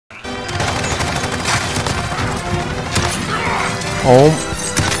Oh.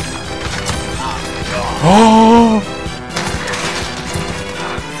 Oh.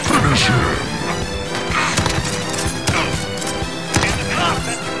 Finish him.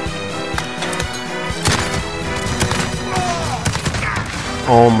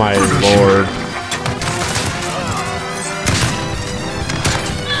 Oh my lord.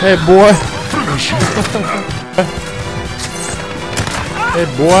 Hey boy. Finish him. Hey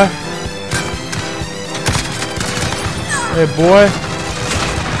boy. Hey boy.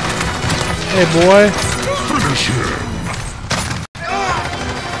 Hey boy. Finish him.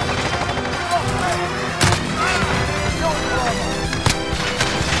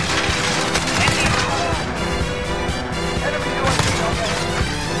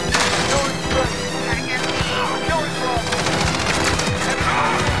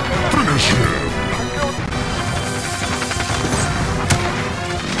 Finish him.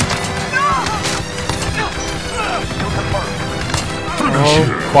 Oh,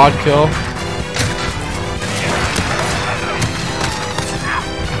 quad kill.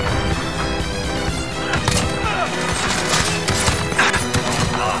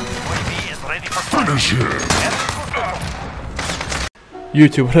 Finish him.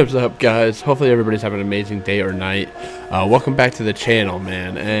 YouTube, what is up, guys? Hopefully everybody's having an amazing day or night. Welcome back to the channel,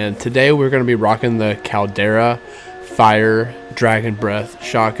 man. And today we're going to be rocking the CALDERA Fire Dragon Breath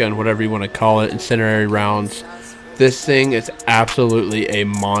Shotgun, whatever you want to call it, incendiary rounds. This thing is absolutely a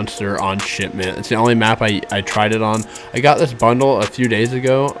monster on shipment. It's the only map I tried it on. I got this bundle a few days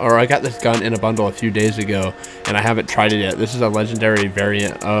ago, or I got this gun in a bundle a few days ago, and I haven't tried it yet. This is a legendary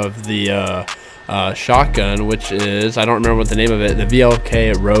variant of the shotgun, which is, I don't remember what the name of it, the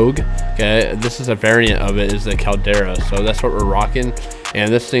VLK Rogue. Okay, this is a variant of it, is the CALDERA, so that's what we're rocking.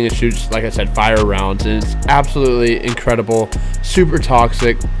 And this thing shoots, like I said, fire rounds, and it's absolutely incredible, super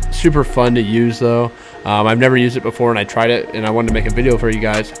toxic, super fun to use though. I've never used it before, and I tried it, and I wanted to make a video for you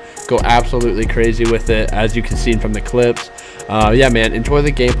guys. Go absolutely crazy with it, as you can see from the clips. Yeah, man, enjoy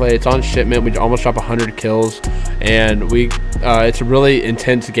the gameplay. It's on shipment. We almost dropped 100 kills, and it's a really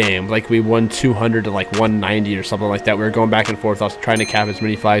intense game. Like, we won 200 to like 190 or something like that. We were going back and forth. I was trying to cap as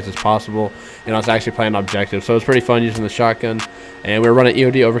many flags as possible, and I was actually playing objective, so it was pretty fun using the shotgun. And we were running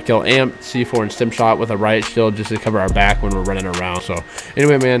EOD, Overkill, Amp, C4, and Stim Shot with a riot shield just to cover our back when we're running around. So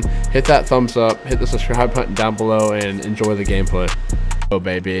anyway, man, hit that thumbs up, hit the subscribe button down below, and enjoy the gameplay. Oh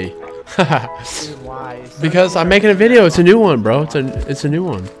baby. Because I'm making a video. It's a new one, bro. It's a new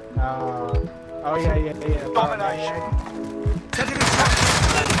one. Oh yeah. Domination.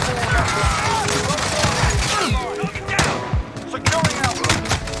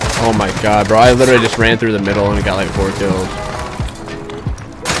 Oh my god, bro. I literally just ran through the middle and got like 4 kills.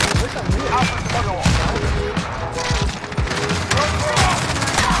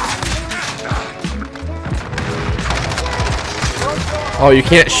 Oh, you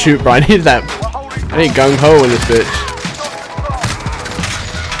can't shoot, bro. I need that. I need gung-ho in this bitch.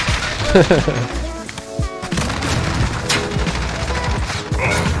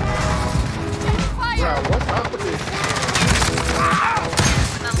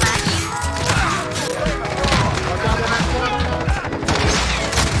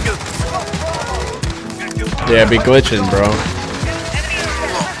 Yeah, be glitching, bro.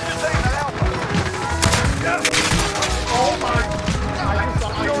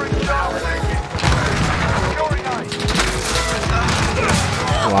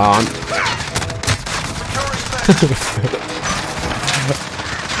 Wow.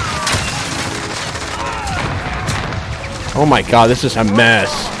 Oh my god, this is a mess.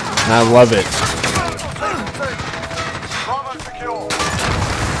 And I love it.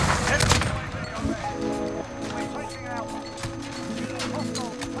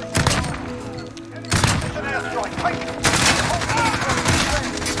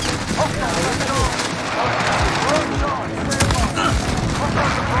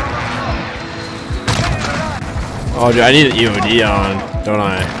 Oh, dude, I need an EOD on, don't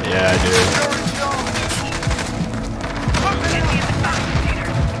I? Yeah, I do.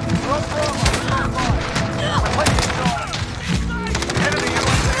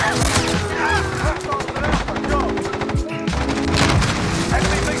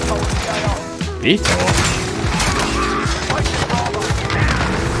 Beetle?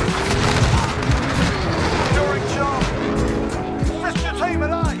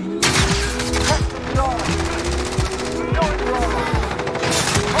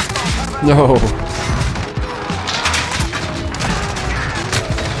 No.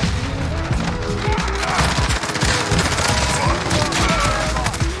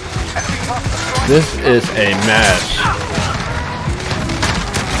 This is a mess.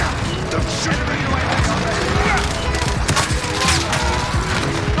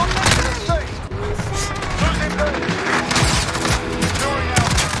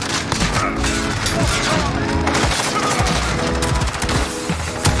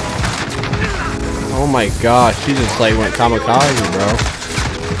 Oh my gosh, she just like went kamikaze, bro.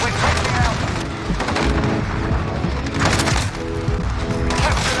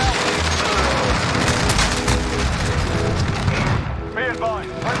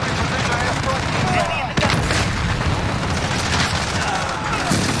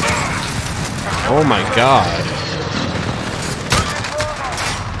 Oh my gosh.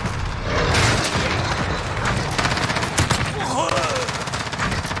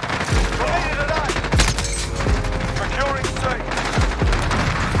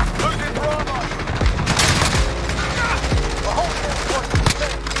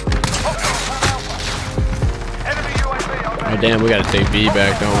 Oh damn, we gotta take B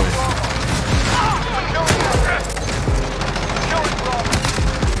back, don't we?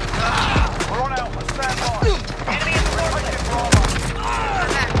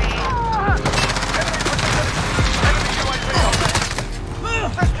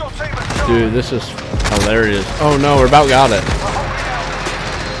 Dude, this is hilarious. Oh no, we're about got it.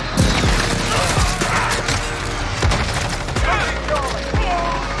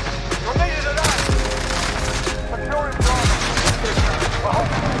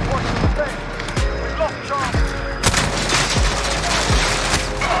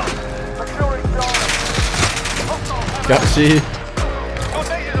 Got C.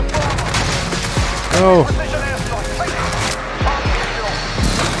 Oh.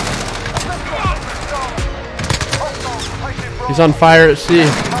 He's on fire at C.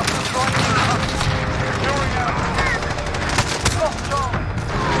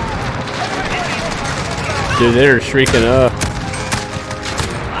 Dude, they're shrieking up.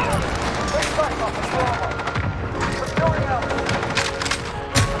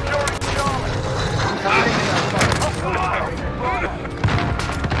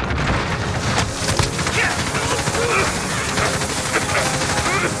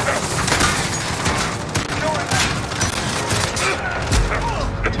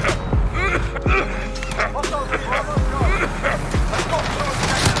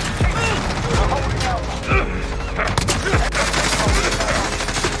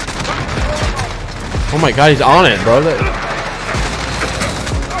 Oh my god, he's on it, bro.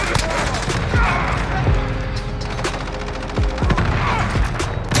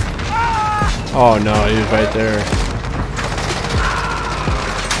 Oh no, he was right there.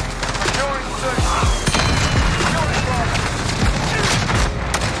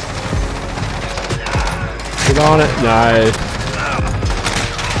 Get on it. Nice.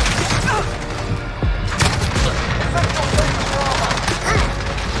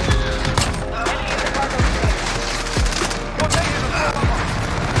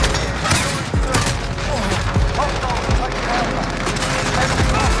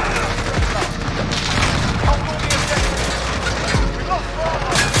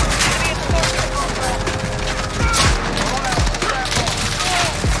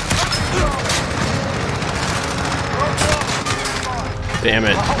 Damn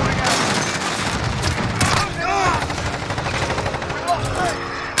it.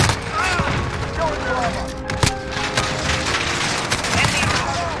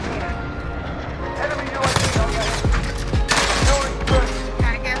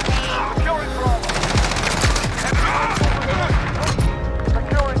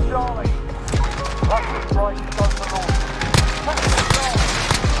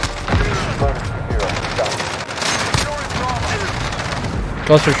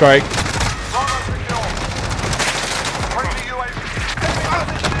 Cluster strike.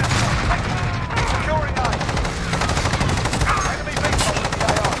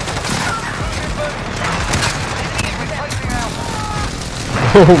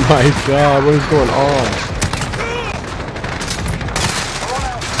 Oh my god, what is going on?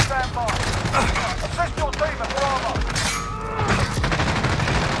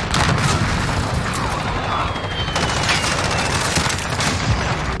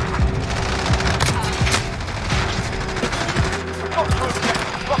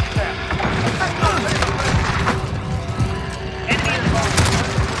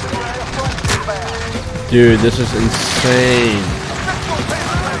 Dude, this is insane.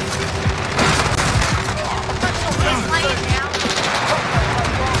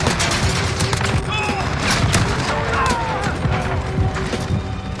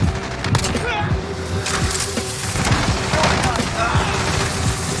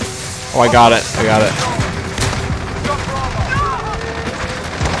 Oh, I got it. I got it.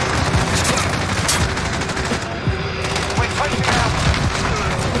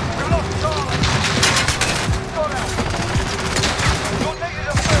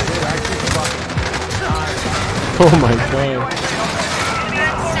 Oh my god.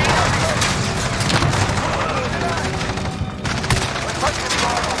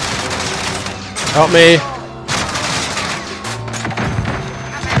 Help me.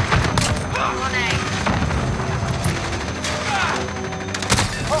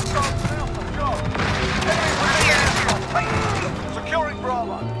 Securing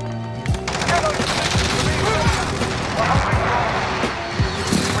Bravo.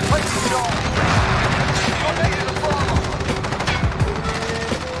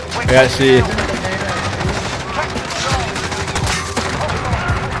 I gotta see.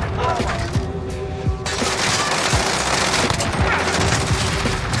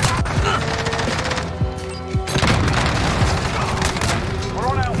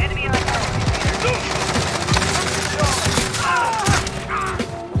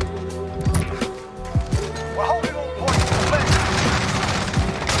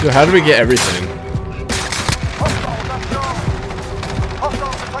 Dude, how do we get everything?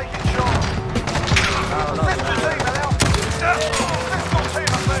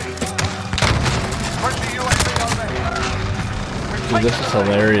 Dude, this is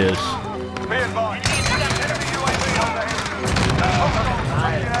hilarious.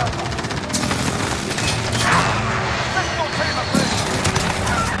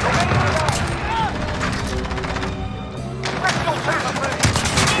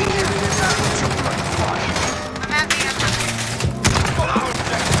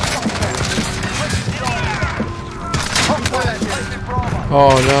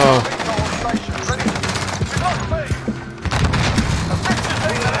 Oh no.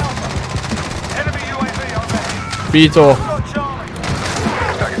 Beetle.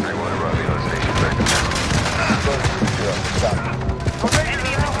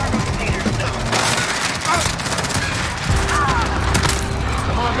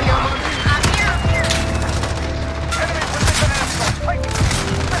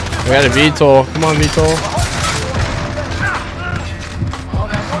 We got a Beetle. Come on, Beetle.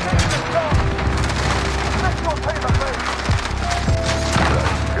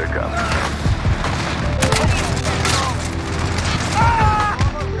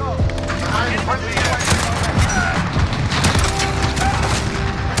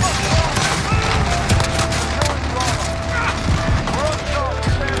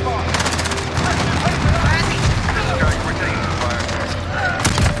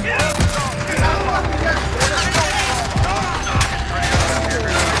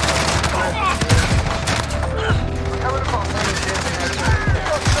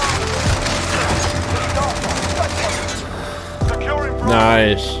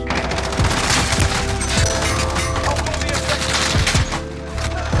 Nice.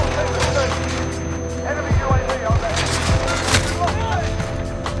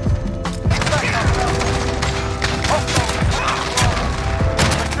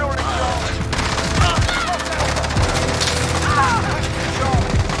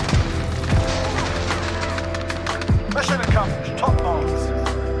 Mission accomplished. Top marks.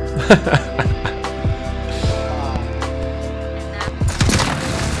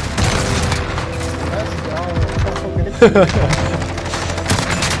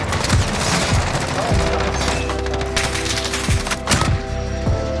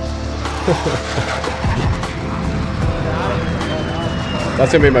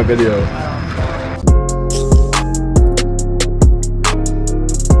 That's gonna be my video.